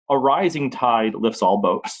a rising tide lifts all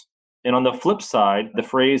boats. And on the flip side, the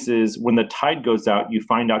phrase is when the tide goes out, you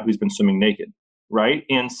find out who's been swimming naked, right?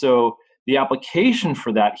 And so the application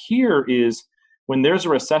for that here is when there's a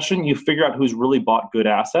recession, you figure out who's really bought good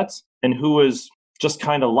assets and who is just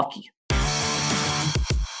kind of lucky.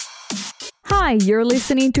 Hi, you're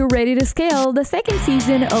listening to Ready to Scale, the second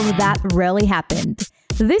season of That Rarely Happened.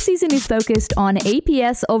 This season is focused on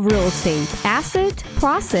APS of real estate, asset,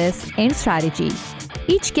 process, and strategy.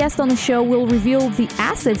 Each guest on the show will reveal the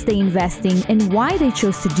assets they invest in and why they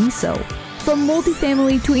chose to do so. From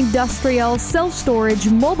multifamily to industrial, self-storage,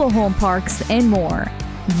 mobile home parks, and more.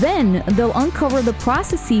 Then, they'll uncover the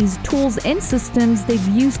processes, tools, and systems they've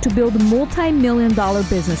used to build multi-million-dollar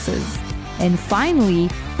businesses. And finally,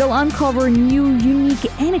 they'll uncover new, unique,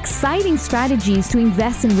 and exciting strategies to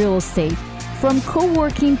invest in real estate. From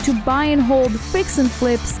co-working to buy and hold, fix and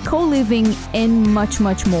flips, co-living, and much,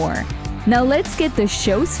 much more. Now let's get the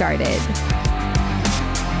show started.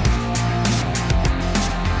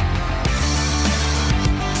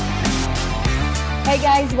 Hey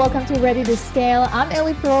guys, welcome to Ready to Scale. I'm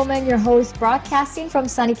Ellie Perlman, your host, broadcasting from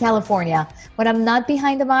sunny California. When I'm not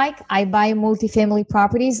behind the mic, I buy multifamily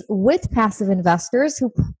properties with passive investors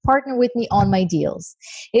who partner with me on my deals.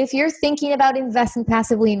 If you're thinking about investing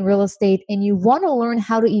passively in real estate and you want to learn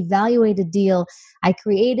how to evaluate a deal, I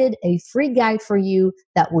created a free guide for you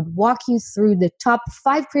that would walk you through the top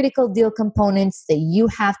 5 critical deal components that you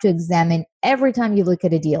have to examine every time you look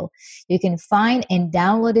at a deal. You can find and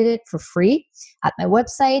download it for free at my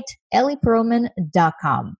website,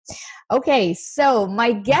 ellieperlman.com. Okay, so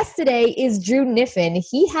my guest today is Drew Kniffin.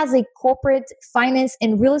 He has a corporate finance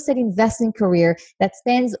and real estate investing career that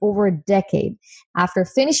spans over a decade. After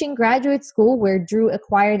finishing graduate school, where Drew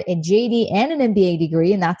acquired a JD and an MBA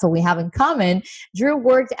degree, and that's what we have in common, Drew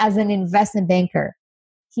worked as an investment banker.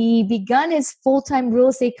 He began his full-time real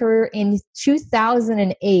estate career in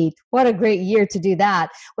 2008. What a great year to do that,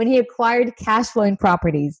 when he acquired cash flowing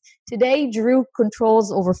properties. Today, Drew controls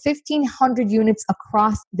over 1,500 units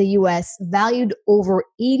across the U.S., valued over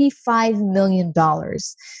 $85 million.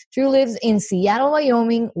 Drew lives in Seattle,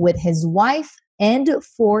 Wyoming, with his wife and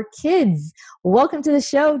 4 kids. Welcome to the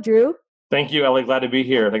show, Drew. Thank you, Ellie. Glad to be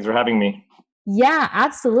here. Thanks for having me. Yeah,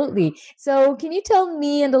 absolutely. So can you tell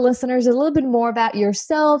me and the listeners a little bit more about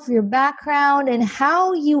yourself, your background, and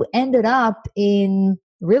how you ended up in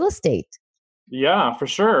real estate? Yeah, for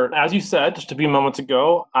sure. As you said just a few moments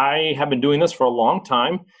ago, I have been doing this for a long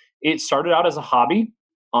time. It started out as a hobby,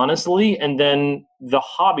 honestly, and then the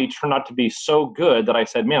hobby turned out to be so good that I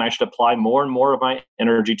said, man, I should apply more and more of my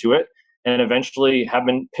energy to it, and eventually have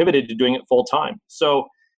been pivoted to doing it full time. So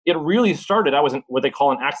it really started, I was what they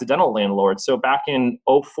call an accidental landlord. So back in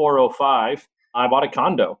 04, 05, I bought a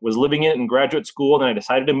condo, was living in it in graduate school, and then I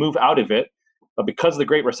decided to move out of it. But because of the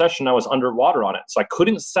Great Recession, I was underwater on it. So I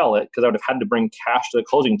couldn't sell it because I would have had to bring cash to the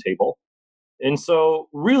closing table. And so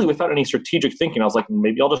really without any strategic thinking, I was like,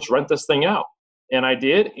 maybe I'll just rent this thing out. And I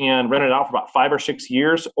did, and rented it out for about 5 or 6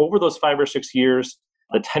 years. Over those 5 or 6 years,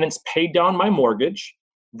 the tenants paid down my mortgage.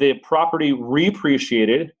 The property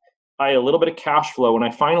reappreciated. I had a little bit of cash flow. When I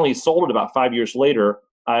finally sold it about 5 years later,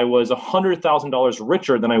 I was $100,000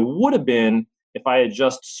 richer than I would have been if I had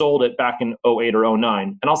just sold it back in 08 or 09.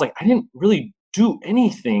 And I was like, I didn't really do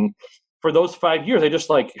anything for those 5 years. I just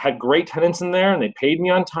had great tenants in there and they paid me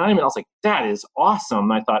on time. And I was like, that is awesome.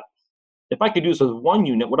 And I thought, if I could do this with 1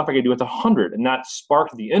 unit, what if I could do it with 100? And that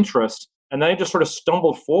sparked the interest. And then I just sort of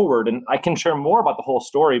stumbled forward, and I can share more about the whole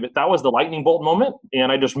story, but that was the lightning bolt moment. And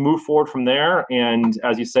I just moved forward from there. And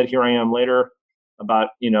as you said, here I am later,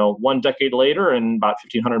 about 1 decade later, and about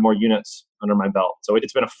 1,500 more units under my belt. So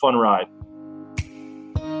it's been a fun ride.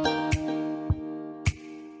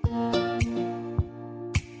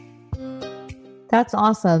 That's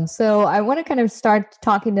awesome. So I want to kind of start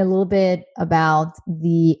talking a little bit about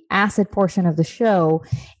the asset portion of the show.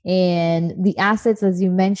 And the assets, as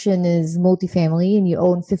you mentioned, is multifamily, and you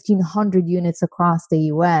own 1,500 units across the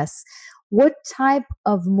U.S. What type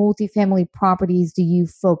of multifamily properties do you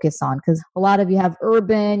focus on? Because a lot of you have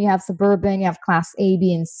urban, you have suburban, you have class A,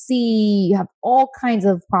 B, and C. You have all kinds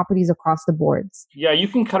of properties across the boards. Yeah, you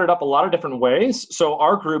can cut it up a lot of different ways. So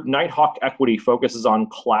our group, Nighthawk Equity, focuses on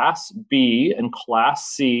class B and class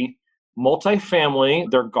C multifamily.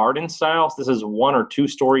 They're garden styles. This is 1 or 2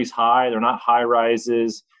 stories high. They're not high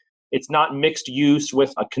rises. It's not mixed use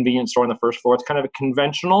with a convenience store on the first floor. It's kind of a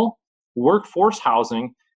conventional workforce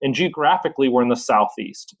housing. And geographically, we're in the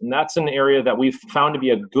Southeast. And that's an area that we've found to be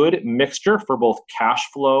a good mixture for both cash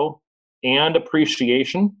flow and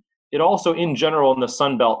appreciation. It also, in general, in the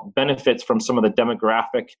Sun Belt, benefits from some of the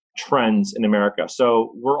demographic trends in America.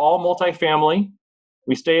 So we're all multifamily.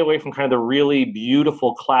 We stay away from kind of the really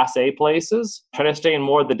beautiful Class A places, try to stay in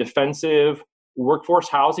more of the defensive workforce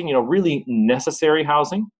housing, really necessary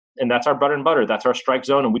housing. And that's our bread and butter. That's our strike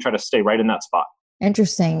zone. And we try to stay right in that spot.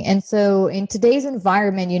 Interesting. And so in today's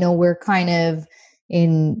environment, we're kind of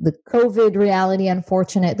in the COVID reality.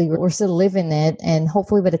 Unfortunately, we're still living it. And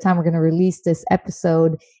hopefully by the time we're going to release this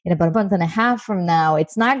episode in about a month and a half from now,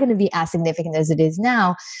 it's not going to be as significant as it is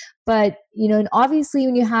now. But, and obviously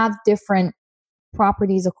when you have different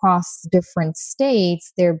properties across different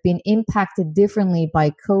states, they're being impacted differently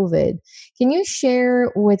by COVID. Can you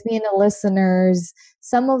share with me and the listeners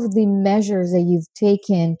some of the measures that you've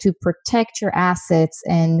taken to protect your assets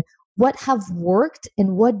and what have worked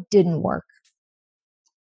and what didn't work?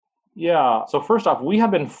 Yeah. So first off, we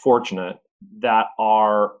have been fortunate that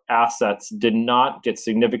our assets did not get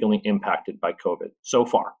significantly impacted by COVID so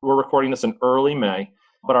far. We're recording this in early May.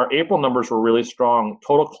 But our April numbers were really strong.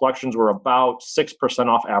 Total collections were about 6%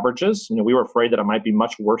 off averages. We were afraid that it might be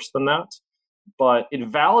much worse than that. But it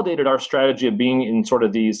validated our strategy of being in sort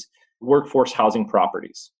of these workforce housing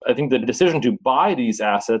properties. I think the decision to buy these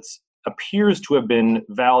assets appears to have been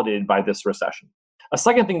validated by this recession. A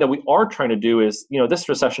second thing that we are trying to do is, this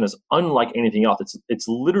recession is unlike anything else. It's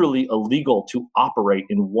literally illegal to operate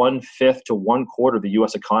in 1/5 to 1/4 of the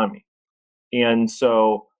U.S. economy. And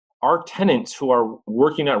so our tenants who are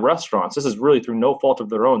working at restaurants, this is really through no fault of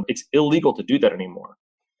their own, it's illegal to do that anymore.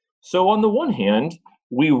 So on the one hand,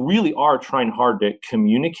 we really are trying hard to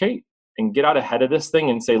communicate and get out ahead of this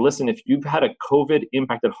thing and say, listen, if you've had a COVID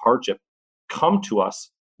impacted hardship, come to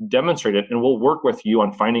us, demonstrate it, and we'll work with you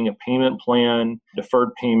on finding a payment plan, deferred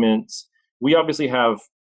payments. We obviously have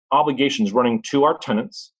obligations running to our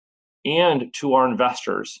tenants and to our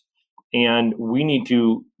investors. And we need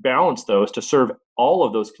to balance those to serve all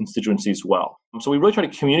of those constituencies well. So we really try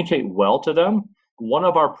to communicate well to them. One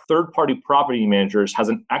of our third-party property managers has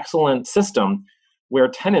an excellent system where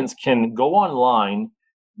tenants can go online,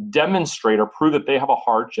 demonstrate or prove that they have a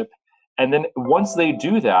hardship. And then once they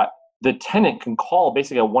do that, the tenant can call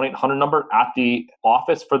basically a 1-800 number at the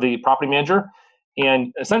office for the property manager.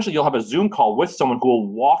 And essentially you'll have a Zoom call with someone who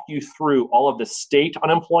will walk you through all of the state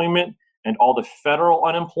unemployment and all the federal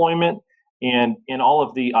unemployment and all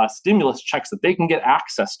of the stimulus checks that they can get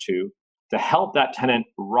access to help that tenant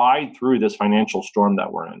ride through this financial storm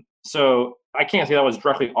that we're in. So I can't say that was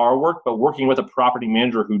directly our work, but working with a property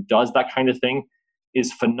manager who does that kind of thing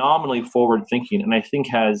is phenomenally forward thinking, and I think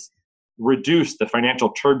has reduced the financial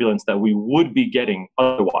turbulence that we would be getting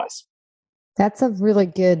otherwise. That's a really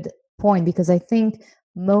good point, because I think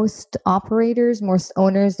most operators, most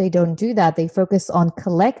owners, they don't do that. They focus on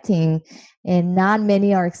collecting, and not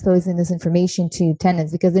many are exposing this information to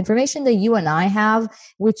tenants, because the information that you and I have,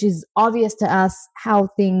 which is obvious to us how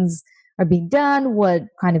things are being done, what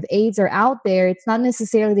kind of aids are out there, it's not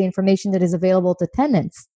necessarily the information that is available to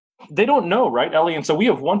tenants. They don't know, right, Ellie? And so we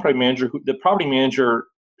have one property manager the property manager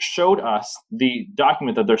showed us the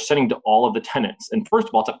document that they're sending to all of the tenants. And first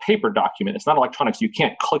of all, it's a paper document. It's not electronic, so you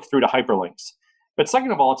can't click through to hyperlinks. But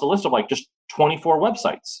second of all, it's a list of like just 24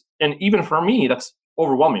 websites. And even for me, that's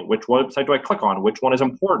overwhelming. Which website do I click on? Which one is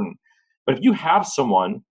important? But if you have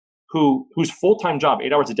someone whose full-time job,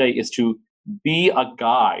 8 hours a day, is to be a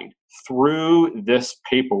guide through this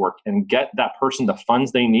paperwork and get that person the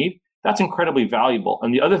funds they need, that's incredibly valuable.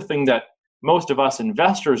 And the other thing that most of us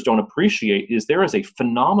investors don't appreciate is there is a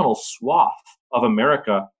phenomenal swath of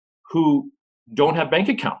America who don't have bank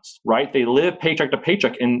accounts, right? They live paycheck to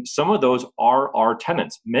paycheck, and some of those are our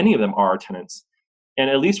tenants. Many of them are our tenants. And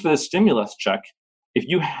at least for the stimulus check, if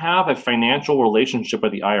you have a financial relationship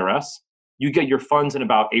with the IRS, you get your funds in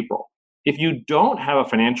about April. If you don't have a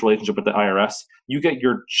financial relationship with the IRS, you get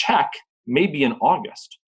your check maybe in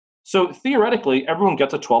August. So theoretically, everyone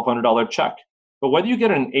gets a $1,200 check. But whether you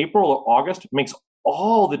get it in April or August makes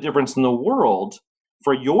all the difference in the world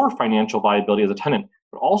for your financial viability as a tenant.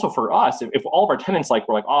 But also for us, if all of our tenants we're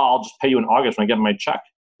like, oh, I'll just pay you in August when I get my check,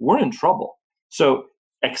 we're in trouble. So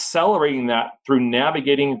accelerating that through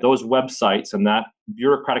navigating those websites and that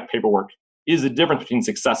bureaucratic paperwork is the difference between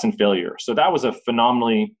success and failure. So that was a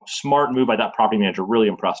phenomenally smart move by that property manager. Really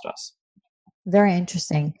impressed us. Very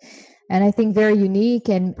interesting. And I think very unique,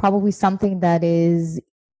 and probably something that is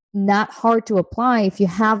not hard to apply if you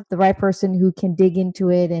have the right person who can dig into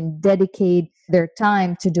it and dedicate their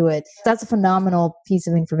time to do it. That's a phenomenal piece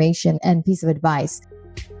of information and piece of advice.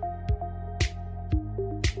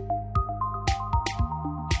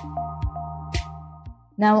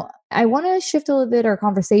 Now, I want to shift a little bit our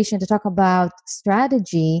conversation to talk about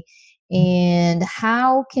strategy and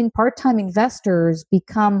how can part-time investors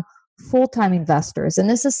become full-time investors. And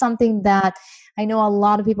this is something that I know a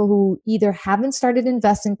lot of people who either haven't started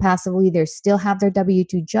investing passively, they still have their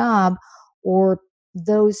W-2 job, or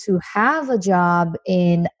those who have a job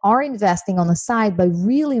and are investing on the side, but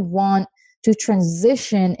really want to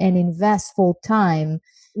transition and invest full time.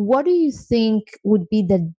 What do you think would be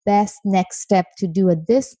the best next step to do at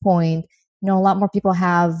this point? A lot more people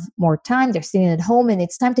have more time. They're sitting at home and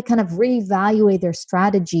it's time to kind of reevaluate their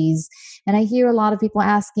strategies. And I hear a lot of people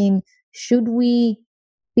asking, should we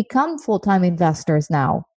become full-time investors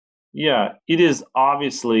now? Yeah, it is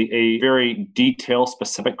obviously a very detail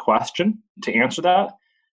specific question to answer that.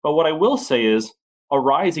 But what I will say is a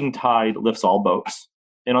rising tide lifts all boats.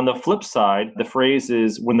 And on the flip side, the phrase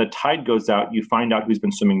is when the tide goes out, you find out who's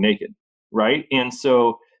been swimming naked, right? And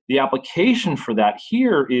so the application for that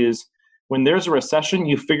here is when there's a recession,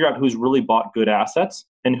 you figure out who's really bought good assets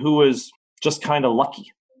and who is just kind of lucky,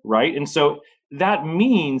 right? And so that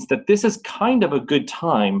means that this is kind of a good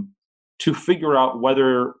time to figure out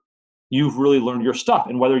whether you've really learned your stuff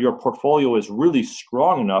and whether your portfolio is really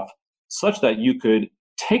strong enough such that you could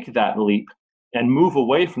take that leap and move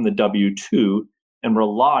away from the W-2 and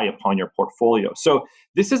rely upon your portfolio. So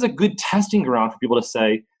this is a good testing ground for people to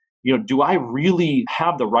say, do I really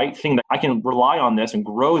have the right thing that I can rely on this and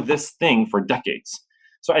grow this thing for decades?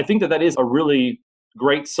 So I think that is a really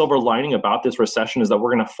great silver lining about this recession, is that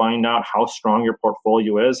we're going to find out how strong your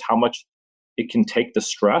portfolio is, how much it can take the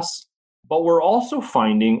stress. But we're also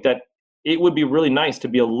finding that it would be really nice to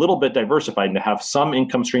be a little bit diversified and to have some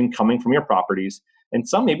income stream coming from your properties and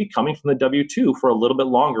some maybe coming from the W-2 for a little bit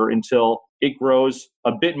longer until it grows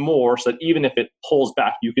a bit more, so that even if it pulls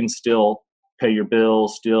back, you can still pay your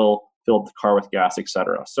bills, still fill up the car with gas,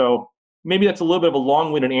 etc. So maybe that's a little bit of a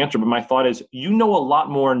long-winded answer, but my thought is you know a lot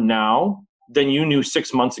more now than you knew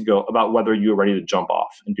 6 months ago about whether you're ready to jump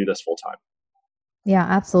off and do this full time. Yeah,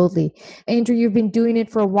 absolutely. Andrew, you've been doing it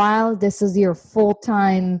for a while. This is your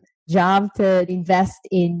full-time job to invest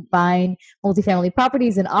in buying multifamily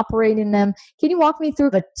properties and operating them. Can you walk me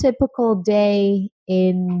through a typical day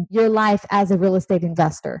in your life as a real estate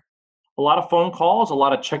investor? A lot of phone calls, a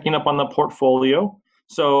lot of checking up on the portfolio.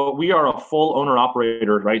 So we are a full owner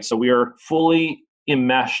operator, right? So we are fully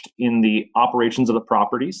enmeshed in the operations of the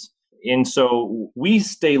properties. And so we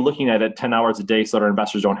stay looking at it 10 hours a day so that our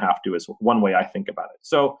investors don't have to, is one way I think about it.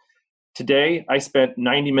 So today, I spent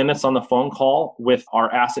 90 minutes on the phone call with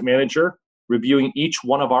our asset manager, reviewing each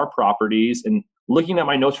one of our properties and looking at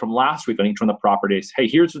my notes from last week on each one of the properties. Hey,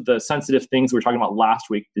 here's the sensitive things we were talking about last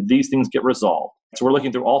week. Did these things get resolved? So we're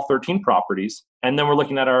looking through all 13 properties. And then we're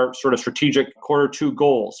looking at our sort of strategic Q2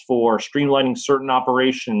 goals for streamlining certain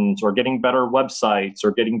operations or getting better websites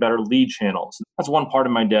or getting better lead channels. That's one part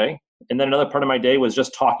of my day. And then another part of my day was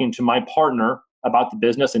just talking to my partner about the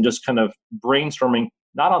business and just kind of brainstorming,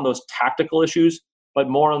 not on those tactical issues, but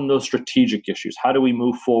more on those strategic issues. How do we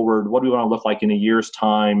move forward? What do we want to look like in a year's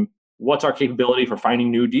time? What's our capability for finding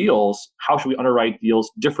new deals? How should we underwrite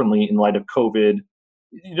deals differently in light of COVID?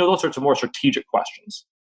 Those sorts of more strategic questions.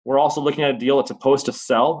 We're also looking at a deal that's supposed to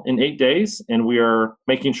sell in 8 days, and we are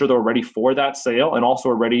making sure that we're ready for that sale, and also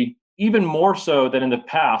we're ready, even more so than in the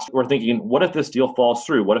past, we're thinking, what if this deal falls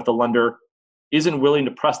through? What if the lender isn't willing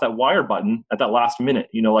to press that wire button at that last minute?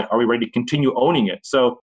 Are we ready to continue owning it?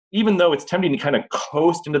 So even though it's tempting to kind of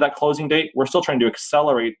coast into that closing date, we're still trying to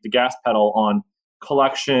accelerate the gas pedal on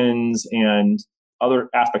collections and other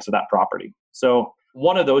aspects of that property. So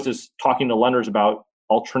one of those is talking to lenders about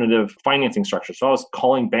alternative financing structures. So I was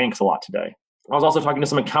calling banks a lot today. I was also talking to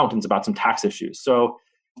some accountants about some tax issues. So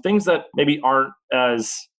things that maybe aren't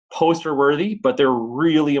as poster worthy, but they're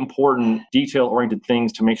really important detail-oriented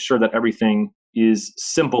things to make sure that everything is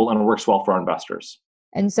simple and works well for our investors.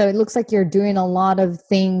 And so it looks like you're doing a lot of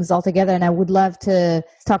things altogether. And I would love to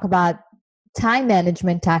talk about time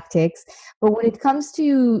management tactics. But when it comes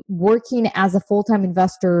to working as a full-time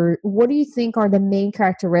investor, what do you think are the main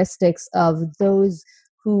characteristics of those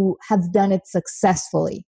who have done it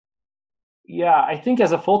successfully? Yeah, I think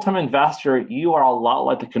as a full-time investor, you are a lot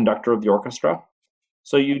like the conductor of the orchestra.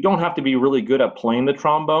 So you don't have to be really good at playing the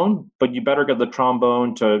trombone, but you better get the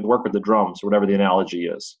trombone to work with the drums, whatever the analogy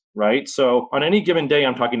is, right? So on any given day,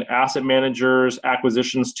 I'm talking to asset managers,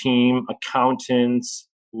 acquisitions team, accountants,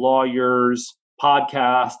 lawyers,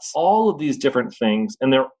 podcasts, all of these different things,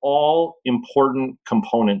 and they're all important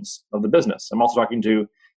components of the business. I'm also talking to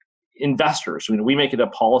investors. We make it a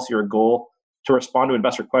policy or a goal to respond to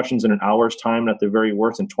investor questions in an hour's time, and at the very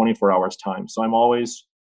worst in 24 hours time. So I'm always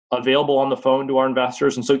available on the phone to our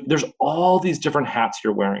investors. And so there's all these different hats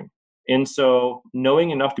you're wearing. And so knowing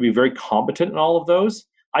enough to be very competent in all of those,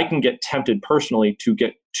 I can get tempted personally to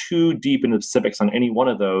get too deep into the specifics on any one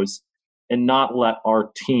of those and not let our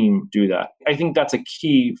team do that. I think that's a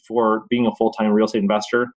key for being a full-time real estate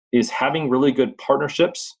investor is having really good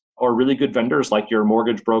partnerships or really good vendors like your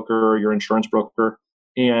mortgage broker or your insurance broker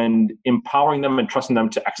and empowering them and trusting them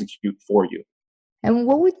to execute for you. And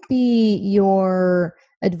what would be your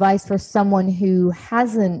advice for someone who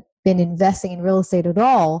hasn't been investing in real estate at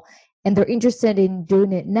all and they're interested in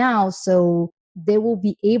doing it now so they will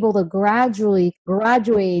be able to gradually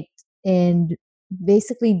graduate and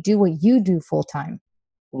basically do what you do full time?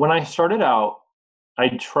 When I started out, I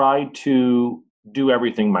tried to do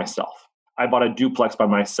everything myself. I bought a duplex by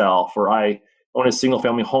myself, or I own a single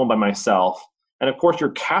family home by myself. And of course, your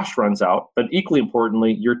cash runs out, but equally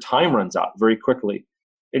importantly, your time runs out very quickly.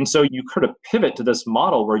 And so you kind of pivot to this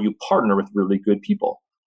model where you partner with really good people.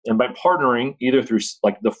 And by partnering, either through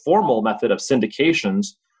like the formal method of syndications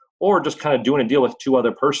or just kind of doing a deal with two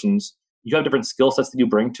other persons, you have different skill sets that you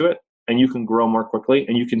bring to it, and you can grow more quickly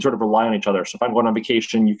and you can sort of rely on each other. So if I'm going on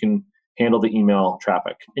vacation, you can handle the email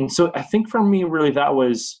traffic. And so I think for me, really, that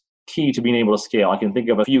was key to being able to scale. I can think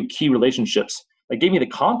of a few key relationships that gave me the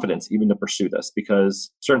confidence even to pursue this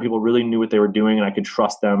because certain people really knew what they were doing and I could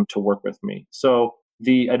trust them to work with me. So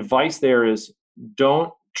the advice there is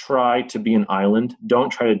don't try to be an island. Don't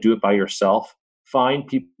try to do it by yourself. Find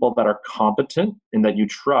people that are competent and that you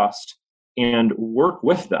trust and work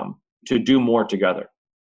with them to do more together.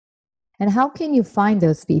 And how can you find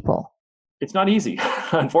those people? It's not easy,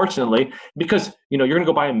 unfortunately, because you're going to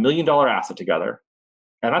go buy $1 million asset together.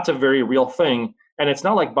 And that's a very real thing. And it's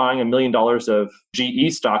not like buying $1 million of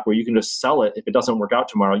GE stock where you can just sell it if it doesn't work out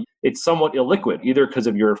tomorrow. It's somewhat illiquid, either because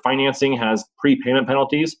of your financing has prepayment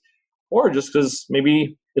penalties or just because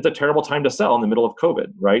maybe it's a terrible time to sell in the middle of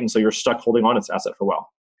COVID, right? And so you're stuck holding on to this asset for a while.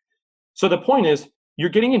 So the point is, you're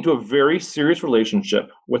getting into a very serious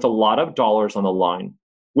relationship with a lot of dollars on the line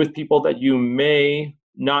with people that you may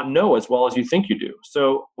not know as well as you think you do.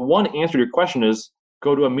 So one answer to your question is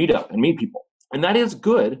go to a meetup and meet people. And that is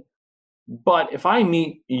good. But if I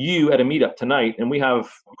meet you at a meetup tonight and we have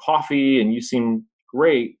coffee and you seem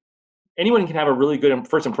great, anyone can have a really good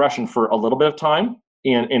first impression for a little bit of time.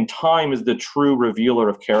 And time is the true revealer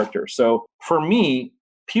of character. So for me,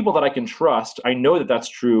 people that I can trust, I know that that's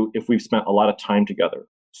true if we've spent a lot of time together.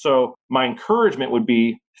 So my encouragement would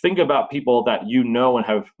be think about people that you know and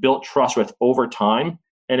have built trust with over time.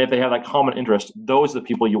 And if they have that common interest, those are the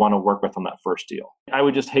people you want to work with on that first deal. I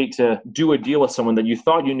would just hate to do a deal with someone that you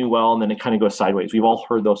thought you knew well, and then it kind of goes sideways. We've all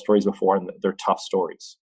heard those stories before, and they're tough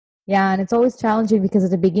stories. Yeah, and it's always challenging because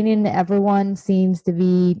at the beginning, everyone seems to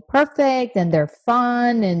be perfect and they're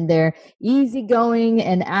fun and they're easygoing.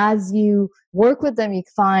 And as you work with them, you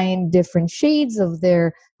find different shades of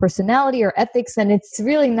their personality or ethics. And it's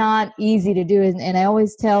really not easy to do. And I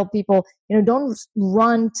always tell people, don't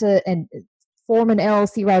run to and form an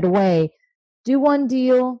LLC right away. Do one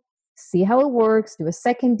deal, see how it works, do a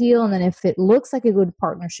second deal. And then if it looks like a good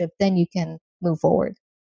partnership, then you can move forward.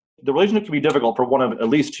 The relationship can be difficult for one of at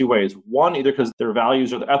least two ways. One, either because their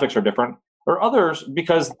values or their ethics are different, or others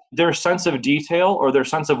because their sense of detail or their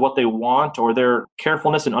sense of what they want or their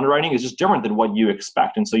carefulness in underwriting is just different than what you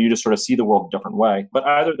expect. And so you just sort of see the world a different way. But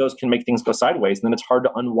either of those can make things go sideways, and then it's hard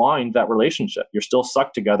to unwind that relationship. You're still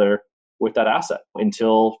sucked together with that asset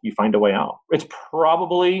until you find a way out. It's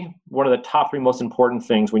probably one of the top three most important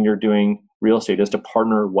things when you're doing real estate is to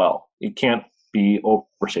partner well. It can't be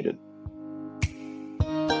overstated.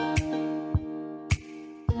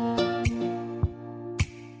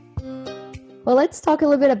 Well, let's talk a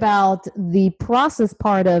little bit about the process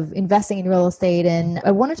part of investing in real estate. And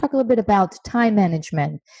I want to talk a little bit about time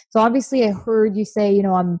management. So obviously I heard you say,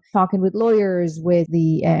 I'm talking with lawyers, with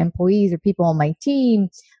the employees or people on my team,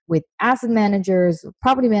 with asset managers,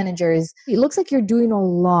 property managers. It looks like you're doing a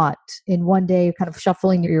lot in one day. You're kind of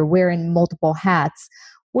shuffling, you're wearing multiple hats.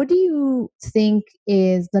 What do you think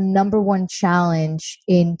is the number one challenge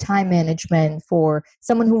in time management for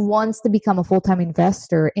someone who wants to become a full-time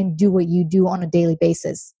investor and do what you do on a daily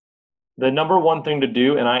basis? The number one thing to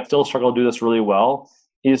do, and I still struggle to do this really well,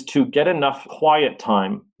 is to get enough quiet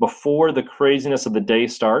time before the craziness of the day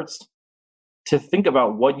starts to think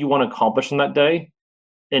about what you want to accomplish in that day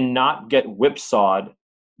and not get whipsawed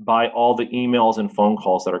by all the emails and phone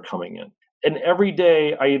calls that are coming in. And every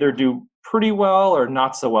day I either do pretty well or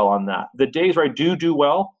not so well on that. The days where I do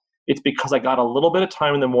well, it's because I got a little bit of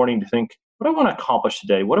time in the morning to think, what do I want to accomplish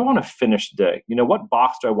today? What do I want to finish today? What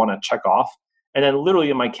box do I want to check off? And then literally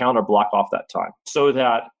in my calendar, block off that time so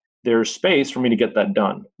that there's space for me to get that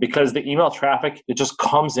done. Because the email traffic, it just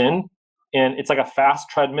comes in and it's like a fast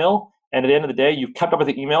treadmill. And at the end of the day, you've kept up with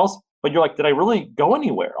the emails, but you're like, did I really go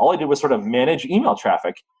anywhere? All I did was sort of manage email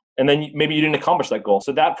traffic. And then maybe you didn't accomplish that goal.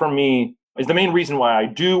 So that for me is the main reason why I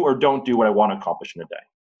do or don't do what I want to accomplish in a day.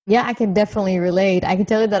 Yeah, I can definitely relate. I can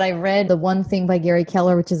tell you that I read The One Thing by Gary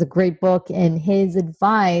Keller, which is a great book. And his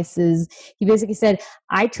advice is, he basically said,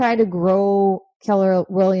 I tried to grow Keller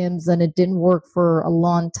Williams and it didn't work for a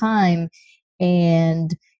long time.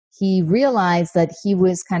 And he realized that he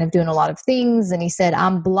was kind of doing a lot of things. And he said,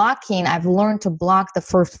 I've learned to block the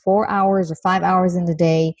first 4 hours or 5 hours in the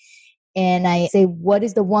day. And I say, what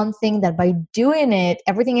is the one thing that by doing it,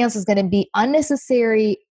 everything else is going to be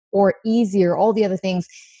unnecessary or easier, all the other things.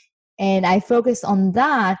 And I focused on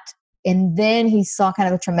that. And then he saw kind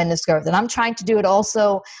of a tremendous growth. And I'm trying to do it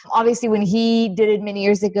also. Obviously, when he did it many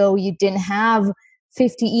years ago, you didn't have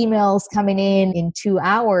 50 emails coming in 2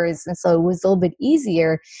 hours. And so it was a little bit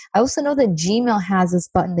easier. I also know that Gmail has this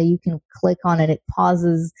button that you can click on and it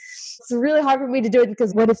pauses. It's really hard for me to do it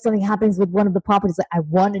because what if something happens with one of the properties that I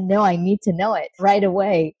want to know, I need to know it right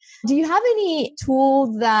away. Do you have any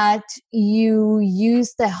tool that you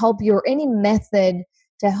use to help you, or any method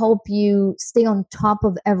to help you stay on top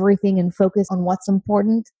of everything and focus on what's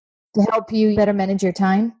important to help you better manage your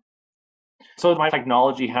time? So my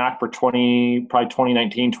technology hack for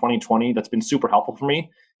 2019, 2020, that's been super helpful for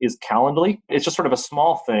me is Calendly. It's just sort of a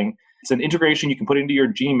small thing. It's an integration you can put into your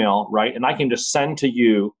Gmail, right? And I can just send to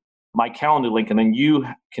you my Calendly link, and then you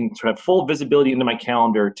can sort of have full visibility into my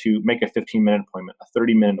calendar to make a 15-minute appointment, a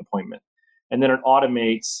 30-minute appointment. And then it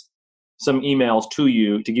automates some emails to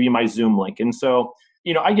you to give you my Zoom link. And so,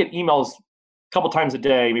 I get emails a couple times a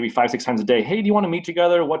day, maybe 5-6 times a day. Hey, do you want to meet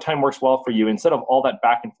together? What time works well for you? Instead of all that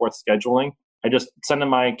back and forth scheduling, I just send them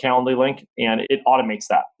my Calendly link and it automates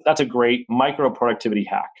that. That's a great micro productivity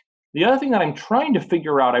hack. The other thing that I'm trying to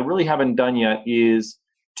figure out, I really haven't done yet, is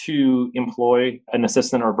to employ an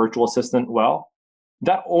assistant or a virtual assistant well.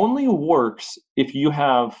 That only works if you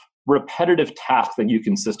have repetitive tasks that you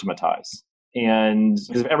can systematize. And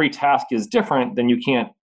because if every task is different, then you can't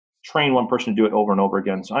train one person to do it over and over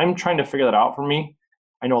again. So I'm trying to figure that out for me.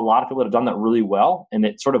 I know a lot of people that have done that really well, and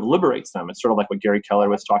it sort of liberates them. It's sort of like what Gary Keller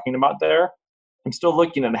was talking about there. I'm still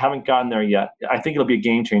looking and I haven't gotten there yet. I think it'll be a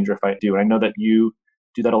game changer if I do. And I know that you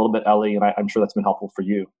do that a little bit, Ellie, and I'm sure that's been helpful for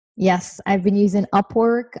you. Yes, I've been using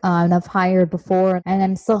Upwork and I've hired before, and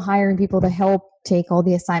I'm still hiring people to help take all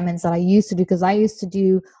the assignments that I used to do, because I used to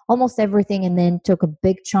do almost everything and then took a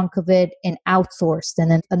big chunk of it and outsourced,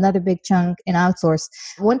 and then another big chunk and outsourced.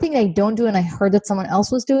 One thing I don't do, and I heard that someone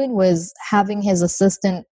else was doing, was having his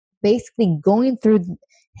assistant basically going through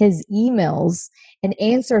his emails and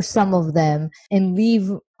answer some of them and leave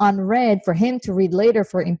unread for him to read later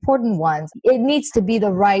for important ones. It needs to be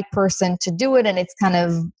the right person to do it, and it's kind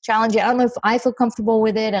of challenging. I don't know if I feel comfortable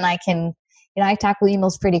with it, and I can, I tackle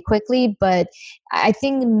emails pretty quickly, but I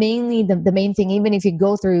think mainly the main thing, even if you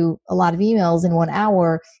go through a lot of emails in 1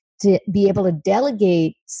 hour, to be able to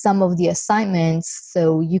delegate some of the assignments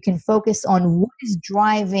so you can focus on what is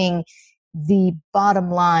driving the bottom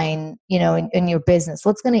line, in your business.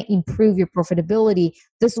 What's going to improve your profitability?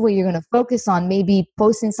 This is what you're going to focus on. Maybe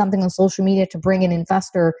posting something on social media to bring an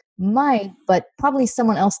investor might, but probably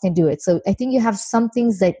someone else can do it. So I think you have some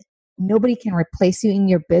things that nobody can replace you in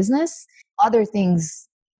your business. Other things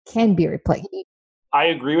can be replaced. I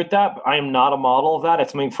agree with that. But I am not a model of that.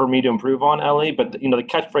 It's something for me to improve on, Ellie. But the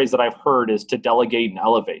catchphrase that I've heard is to delegate and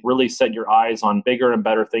elevate. Really set your eyes on bigger and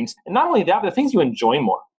better things. And not only that, but the things you enjoy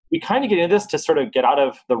more. We kind of get into this to sort of get out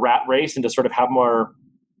of the rat race and to sort of have more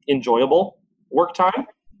enjoyable work time.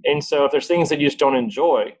 And so if there's things that you just don't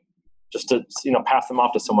enjoy, just to pass them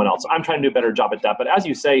off to someone else. I'm trying to do a better job at that. But as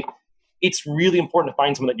you say, it's really important to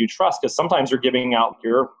find someone that you trust, because sometimes you're giving out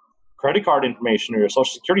your credit card information or your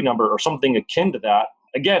social security number or something akin to that.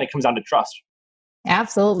 Again, it comes down to trust.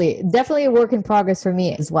 Absolutely. Definitely a work in progress for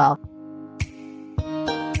me as well.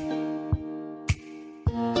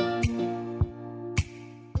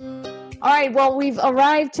 All right. Well, we've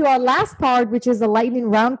arrived to our last part, which is the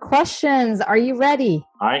lightning round questions. Are you ready?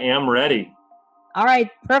 I am ready. All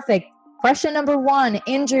right. Perfect. Question number 1,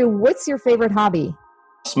 Andrew, what's your favorite hobby?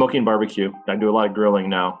 Smoking barbecue. I do a lot of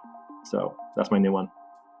grilling now. So that's my new one.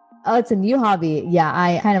 Oh, it's a new hobby. Yeah,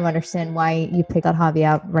 I kind of understand why you picked that hobby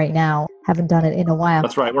out right now. Haven't done it in a while.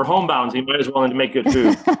 That's right. We're homebound, so you might as well make good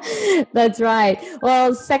food. That's right.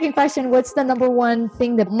 Well, second question, what's the number one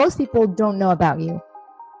thing that most people don't know about you?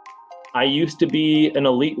 I used to be an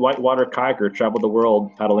elite whitewater kayaker, traveled the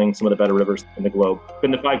world paddling some of the better rivers in the globe.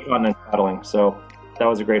 Been to 5 continents paddling, so that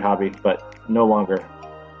was a great hobby, but no longer.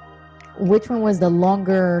 Which one was the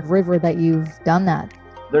longer river that you've done that?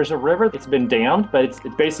 There's a river that's been dammed, but it's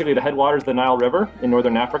basically the headwaters of the Nile River in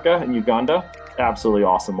northern Africa, in Uganda. absolutely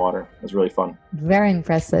awesome water. It was really fun. Very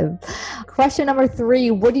impressive. Question number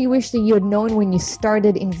 3, what do you wish that you had known when you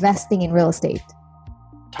started investing in real estate?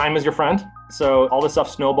 Time is your friend. So all this stuff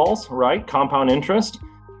snowballs, right? Compound interest.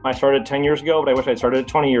 I started 10 years ago, but I wish I'd started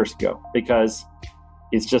 20 years ago, because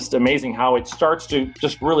it's just amazing how it starts to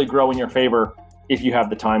just really grow in your favor if you have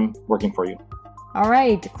the time working for you. All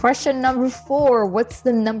right. Question number 4, what's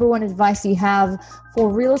the number one advice you have for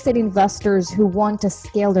real estate investors who want to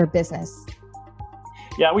scale their business?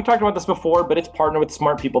 Yeah, we talked about this before, but it's partner with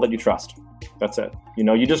smart people that you trust. That's it.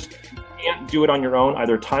 You just can't do it on your own,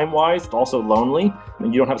 either time-wise, it's also lonely,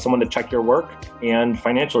 and you don't have someone to check your work, and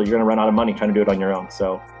financially, you're going to run out of money trying to do it on your own.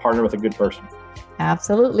 So partner with a good person.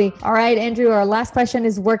 Absolutely. All right, Andrew, our last question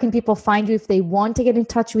is, where can people find you if they want to get in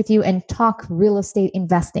touch with you and talk real estate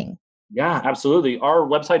investing? Yeah, absolutely. Our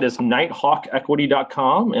website is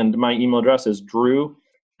nighthawkequity.com, and my email address is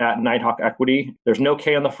drew@nighthawkequity. There's no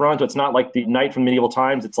K on the front, so it's not like the night from medieval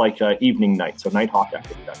times. It's like evening night, so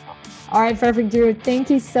nighthawkequity.com. All right, perfect, Drew. Thank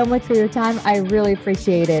you so much for your time. I really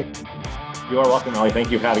appreciate it. You are welcome, Ellie.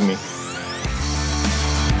 Thank you for having me.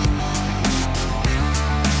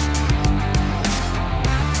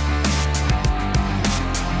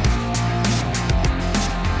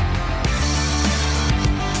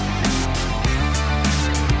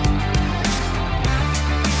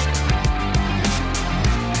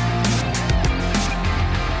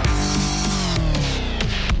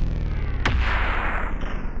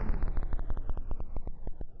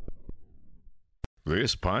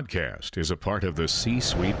 This podcast is a part of the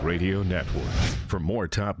C-Suite Radio Network. For more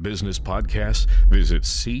top business podcasts, visit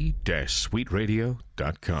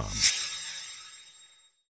c-suiteradio.com.